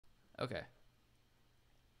Okay.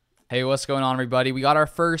 Hey, what's going on, everybody? We got our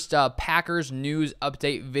first Packers news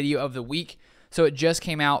update video of the week. So it just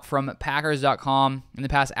came out from Packers.com in the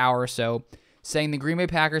past hour or so, saying the Green Bay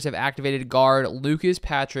Packers have activated guard Lucas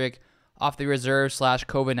Patrick off the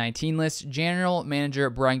reserve/COVID-19 list. General Manager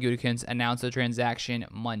Brian Gutekunst announced the transaction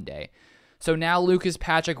Monday. So now Lucas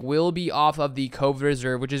Patrick will be off of the COVID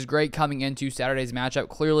reserve, which is great coming into Saturday's matchup.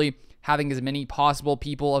 Clearly, having as many possible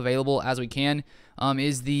people available as we can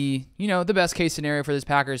is the best case scenario for this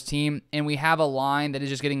Packers team. And we have a line that is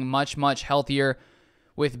just getting much, much healthier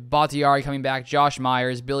with Bakhtiari coming back, Josh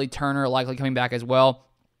Myers, Billy Turner likely coming back as well.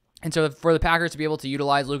 And so for the Packers to be able to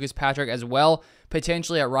utilize Lucas Patrick as well,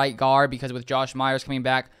 potentially at right guard, because with Josh Myers coming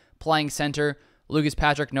back, playing center, Lucas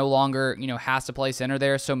Patrick no longer, has to play center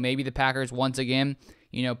there. So maybe the Packers once again,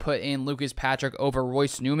 put in Lucas Patrick over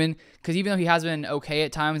Royce Newman, because even though he has been okay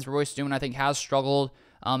at times, Royce Newman I think has struggled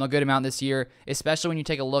a good amount this year, especially when you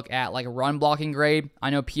take a look at like a run blocking grade.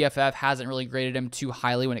 I know PFF hasn't really graded him too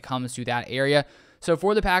highly when it comes to that area. So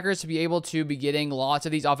for the Packers to be able to be getting lots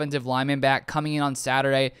of these offensive linemen back coming in on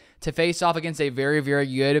Saturday to face off against a very, very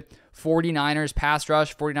good 49ers pass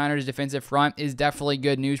rush, 49ers defensive front is definitely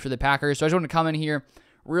good news for the Packers. So I just want to come in here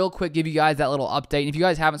real quick, give you guys that little update. And if you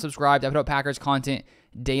guys haven't subscribed, I put up Packers content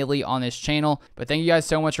daily on this channel. But thank you guys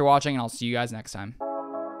so much for watching, and I'll see you guys next time.